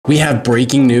We have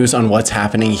breaking news on what's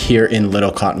happening here in Little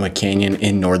Cottonwood Canyon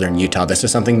in northern Utah. This is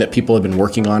something that people have been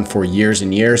working on for years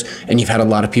and years, and you've had a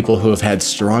lot of people who have had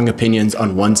strong opinions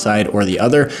on one side or the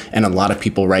other, and a lot of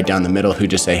people right down the middle who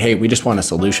just say, hey, we just want a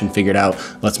solution figured out.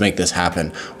 Let's make this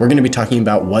happen. We're going to be talking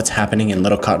about what's happening in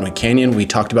Little Cottonwood Canyon. We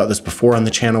talked about this before on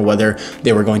the channel, whether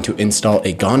they were going to install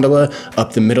a gondola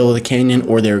up the middle of the canyon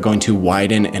or they were going to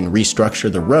widen and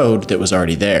restructure the road that was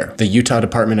already there. The Utah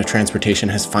Department of Transportation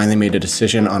has finally made a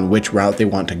decision on which route they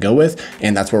want to go with,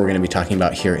 and that's what we're going to be talking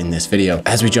about here in this video.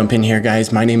 As we jump in here,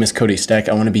 guys, my name is Cody Steck.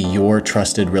 I want to be your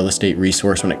trusted real estate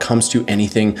resource when it comes to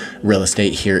anything real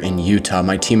estate here in Utah.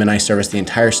 My team and I service the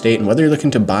entire state, and whether you're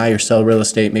looking to buy or sell real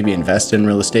estate, maybe invest in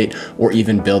real estate, or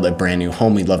even build a brand new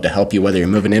home, we'd love to help you. Whether you're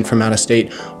moving in from out of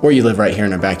state or you live right here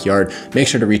in our backyard, make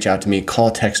sure to reach out to me, call,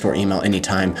 text, or email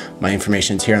anytime. My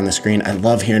information's here on the screen. I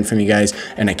love hearing from you guys,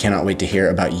 and I cannot wait to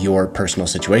hear about your personal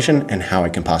situation and how I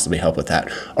can possibly help with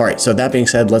that. All right, so that being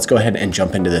said, let's go ahead and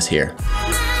jump into this here.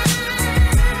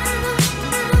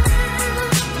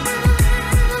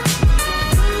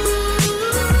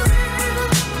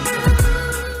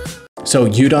 So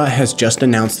UDOT has just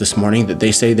announced this morning that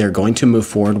they say they're going to move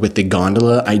forward with the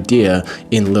gondola idea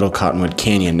in Little Cottonwood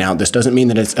Canyon. Now, this doesn't mean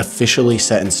that it's officially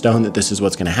set in stone that this is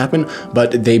what's going to happen,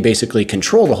 but they basically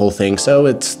control the whole thing. So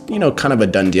it's, kind of a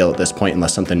done deal at this point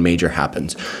unless something major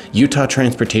happens. Utah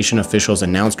transportation officials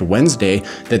announced Wednesday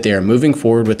that they are moving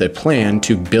forward with a plan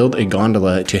to build a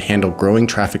gondola to handle growing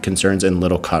traffic concerns in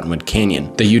Little Cottonwood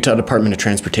Canyon. The Utah Department of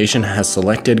Transportation has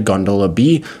selected Gondola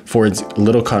B for its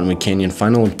Little Cottonwood Canyon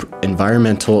final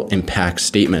environmental impact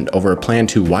statement over a plan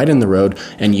to widen the road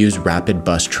and use rapid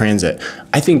bus transit.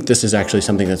 I think this is actually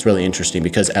something that's really interesting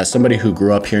because as somebody who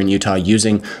grew up here in Utah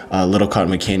using Little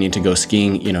Cottonwood Canyon to go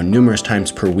skiing, numerous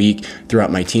times per week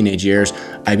throughout my teenage years,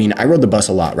 I mean, I rode the bus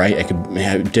a lot, right?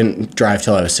 I didn't drive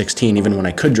till I was 16. Even when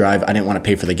I could drive, I didn't want to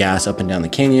pay for the gas up and down the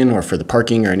canyon or for the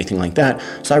parking or anything like that.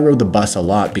 So I rode the bus a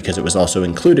lot because it was also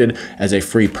included as a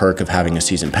free perk of having a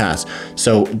season pass.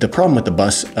 So the problem with the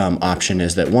bus option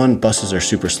is that one, buses are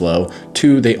super slow.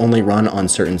 Two, they only run on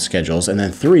certain schedules. And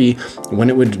then three, when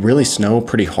it would really snow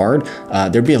pretty hard,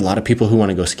 there'd be a lot of people who want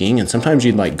to go skiing. And sometimes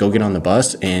you'd go get on the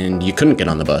bus and you couldn't get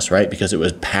on the bus, right? Because it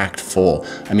was packed full.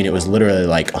 I mean, it was literally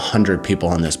like 100 people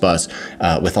on this bus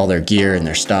with all their gear and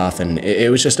their stuff. And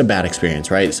it was just a bad experience,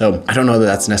 right? So I don't know that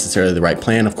that's necessarily the right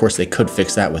plan. Of course, they could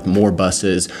fix that with more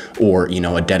buses or,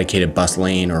 a dedicated bus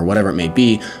lane or whatever it may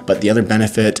be. But the other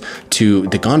benefit to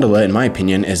the gondola, in my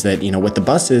opinion, is that, with the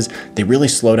buses, they really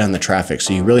slow down the traffic.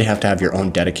 So you really have to have your own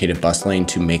dedicated bus lane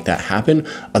to make that happen.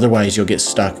 Otherwise, you'll get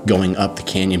stuck going up the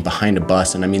canyon behind a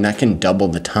bus. And I mean, that can double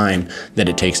the time that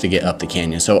it takes to get up the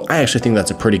canyon. So I actually think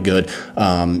that's a pretty good,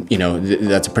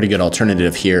 that's a pretty good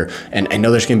alternative here. And I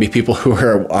know there's going to be people who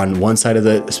are on one side of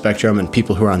the spectrum and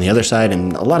people who are on the other side,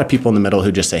 and a lot of people in the middle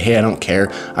who just say, hey, I don't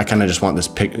care. I kind of just want this,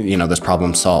 this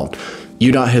problem solved.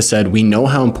 UDOT has said, we know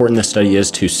how important this study is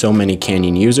to so many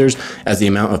canyon users, as the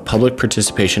amount of public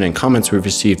participation and comments we've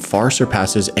received far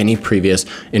surpasses any previous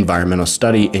environmental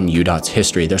study in UDOT's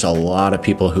history. There's a lot of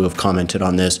people who have commented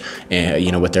on this,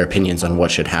 with their opinions on what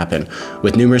should happen.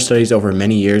 With numerous studies over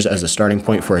many years as a starting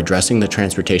point for addressing the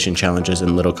transportation challenges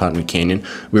in Little Cottonwood Canyon,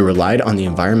 we relied on the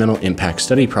environmental impact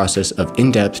study process of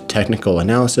in-depth technical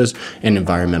analysis and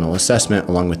environmental assessment,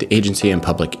 along with the agency and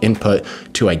public input,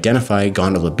 to identify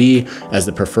Gondola B as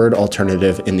the preferred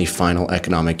alternative in the final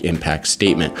economic impact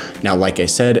statement. Now, like I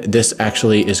said, this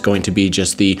actually is going to be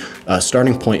just the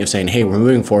starting point of saying, hey, we're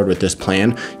moving forward with this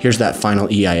plan. Here's that final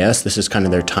EIS. This is kind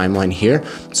of their timeline here.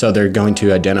 So they're going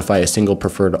to identify a single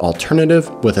preferred alternative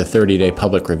with a 30-day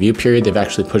public review period. They've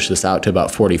actually pushed this out to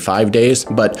about 45 days,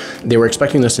 but they were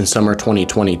expecting this in summer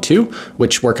 2022,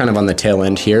 which we're kind of on the tail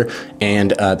end here.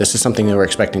 And this is something they were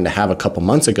expecting to have a couple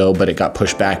months ago, but it got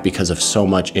pushed back because of so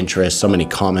much interest, so many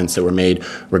comments that were made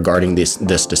regarding this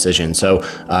decision. So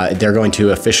they're going to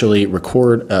officially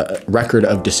record a record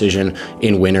of decision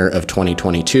in winter of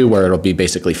 2022, where it'll be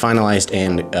basically finalized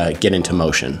and get into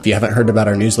motion. If you haven't heard about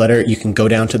our newsletter, you can go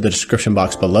down to the description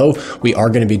box below. We are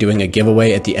going to be doing a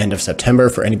giveaway at the end of September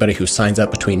for anybody who signs up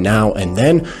between now and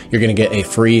then. You're going to get a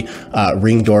free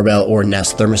Ring doorbell or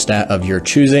Nest thermostat of your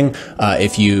choosing.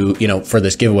 If you, for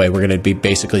this giveaway, we're going to be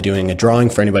basically doing a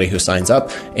drawing for anybody who signs up,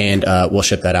 and we'll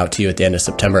ship that out to you at the end of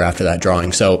September after that that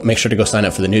drawing. So make sure to go sign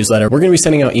up for the newsletter. We're going to be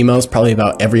sending out emails probably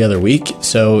about every other week.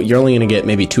 So you're only going to get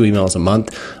maybe 2 emails a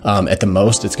month. At the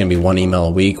most, it's going to be 1 email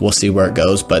a week. We'll see where it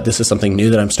goes, but this is something new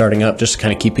that I'm starting up just to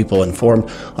kind of keep people informed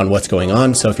on what's going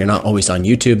on. So if you're not always on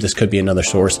YouTube, this could be another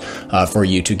source for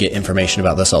you to get information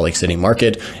about the Salt Lake City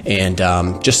market and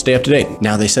just stay up to date.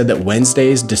 Now, they said that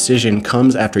Wednesday's decision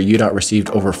comes after UDOT received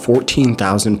over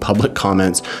 14,000 public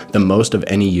comments, the most of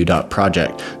any UDOT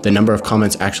project. The number of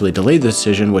comments actually delayed the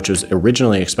decision, which was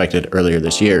originally expected earlier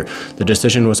this year. The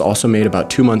decision was also made about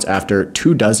 2 months after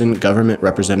 24 government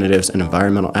representatives and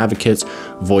environmental advocates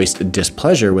voiced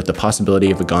displeasure with the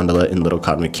possibility of a gondola in Little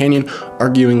Cottonwood Canyon,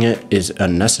 arguing it is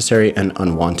unnecessary and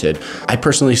unwanted. I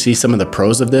personally see some of the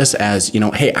pros of this as, you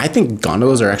know, hey, I think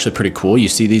gondolas are actually pretty cool. You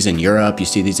see these in Europe, you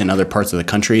see these in other parts of the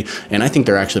country, and I think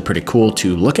they're actually pretty cool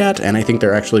to look at, and I think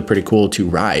they're actually pretty cool to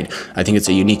ride. I think it's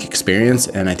a unique experience,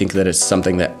 and I think that it's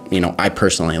something that, you know, I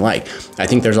personally like. I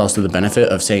think there's also the benefit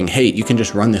of saying, hey, you can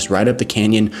just run this right up the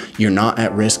canyon. You're not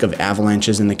at risk of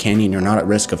avalanches in the canyon. You're not at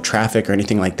risk of traffic or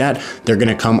anything like that. They're going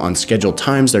to come on scheduled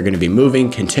times. They're going to be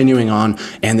moving, continuing on,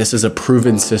 and this is a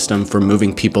proven system for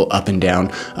moving people up and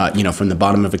down, you know, from the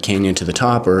bottom of a canyon to the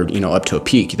top, or, you know, up to a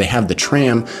peak. They have the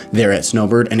tram there at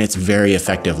Snowbird, and it's very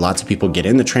effective. Lots of people get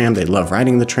in the tram. They love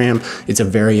riding the tram. It's a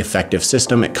very effective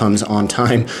system. It comes on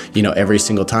time, you know, every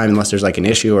single time, unless there's like an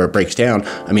issue or it breaks down.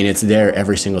 I mean, it's there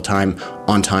every single time,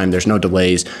 on time. There's no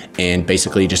delays, and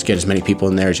basically just get as many people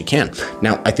in there as you can.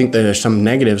 Now, I think there's some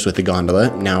negatives with the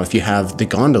gondola. Now, if you have the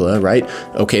gondola, right?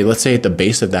 Okay, let's say at the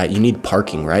base of that, you need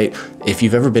parking, right? If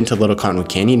you've ever been to Little Cottonwood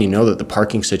Canyon, you know that the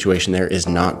parking situation there is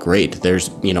not great.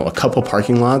 There's, you know, a couple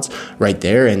parking lots right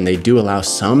there, and they do allow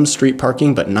some street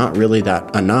parking, but not really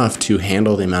that enough to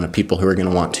handle the amount of people who are going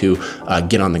to want to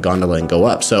get on the gondola and go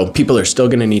up. So people are still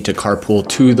going to need to carpool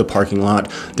to the parking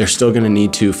lot. They're still going to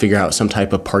need to figure out some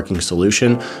type of parking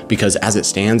solution, because as it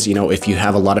stands, you know, if you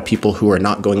have a lot of people who are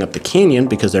not going up the canyon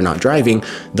because they're not driving,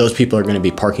 those people are going to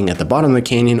be parking at the bottom of the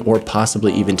canyon, or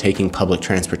possibly even taking public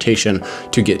transportation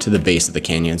to get to the base of the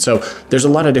canyon. So there's a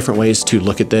lot of different ways to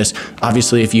look at this.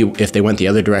 Obviously, if they went the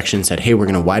other direction, said, hey, we're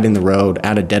going to widen the road,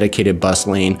 add a dedicated bus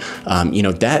lane, you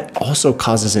know, that also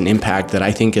causes an impact that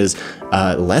I think is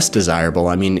less desirable.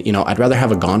 I mean, you know, I'd rather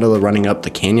have a gondola running up the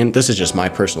canyon. This is just my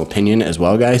personal opinion as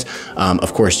well, guys.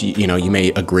 Of course, you know, you may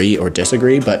agree or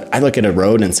disagree, but I look at a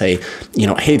road and say, you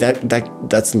know, hey,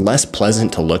 that's less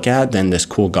pleasant to look at than this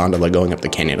cool gondola going up the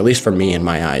canyon, at least for me in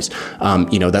my eyes.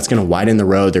 You know, that's going to widen the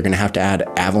road. They're going to have to add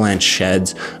avalanche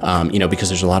sheds, you know, because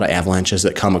there's a lot of avalanches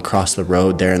that come across the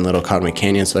road there in Little Cottonwood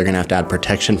Canyon. So they're going to have to add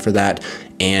protection for that.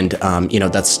 And, you know,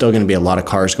 that's still going to be a lot of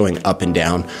cars going up and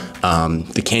down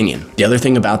the canyon. The other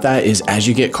thing about that is, as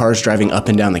you get cars driving up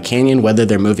and down the canyon, whether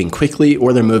they're moving quickly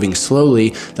or they're moving slowly,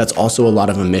 that's also a lot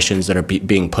of emissions that are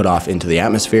being put off into the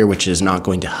atmosphere, which is not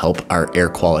going to help our air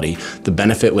quality. The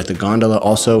benefit with the gondola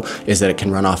also is that it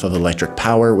can run off of electric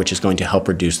power, which is going to help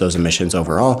reduce those emissions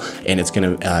overall. And it's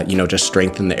going to, you know, just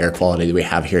strengthen the air quality that we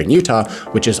have here in Utah,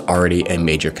 which is already a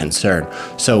major concern.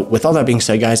 So with all that being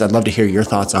said, guys, I'd love to hear your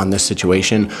thoughts on this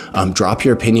situation. Drop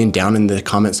your opinion down in the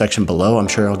comment section below. I'm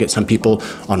sure I'll get some people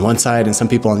on one side and some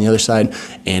people on the other side.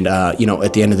 And, you know,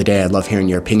 at the end of the day, I love hearing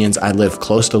your opinions. I live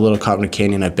close to Little Cottonwood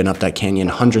Canyon. I've been up that canyon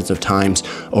hundreds of times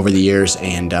over the years.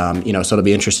 And, you know, so it'll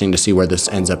be interesting to see where this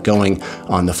ends up going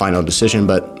on the final decision.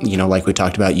 But, you know, like we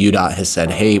talked about, UDOT has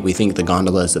said, hey, we think the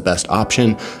gondola is the best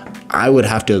option. I would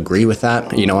have to agree with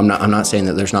that. You know, I'm not saying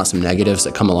that there's not some negatives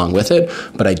that come along with it,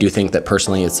 but I do think that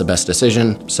personally it's the best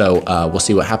decision. So we'll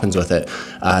see what happens with it.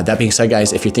 That being said,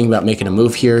 guys, if you're thinking about making a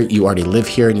move here, you already live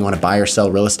here and you want to buy or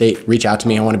sell real estate, reach out to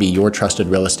me. I want to be your trusted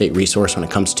real estate resource when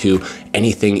it comes to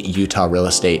anything Utah real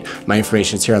estate. My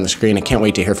information is here on the screen. I can't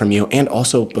wait to hear from you. And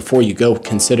also, before you go,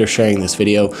 consider sharing this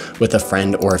video with a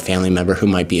friend or a family member who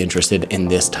might be interested in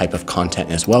this type of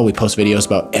content as well. We post videos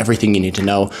about everything you need to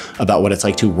know about what it's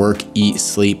like to work, eat,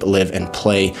 sleep, live, and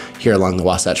play here along the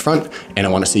Wasatch Front. And I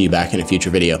want to see you back in a future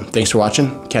video. Thanks for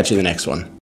watching. Catch you in the next one.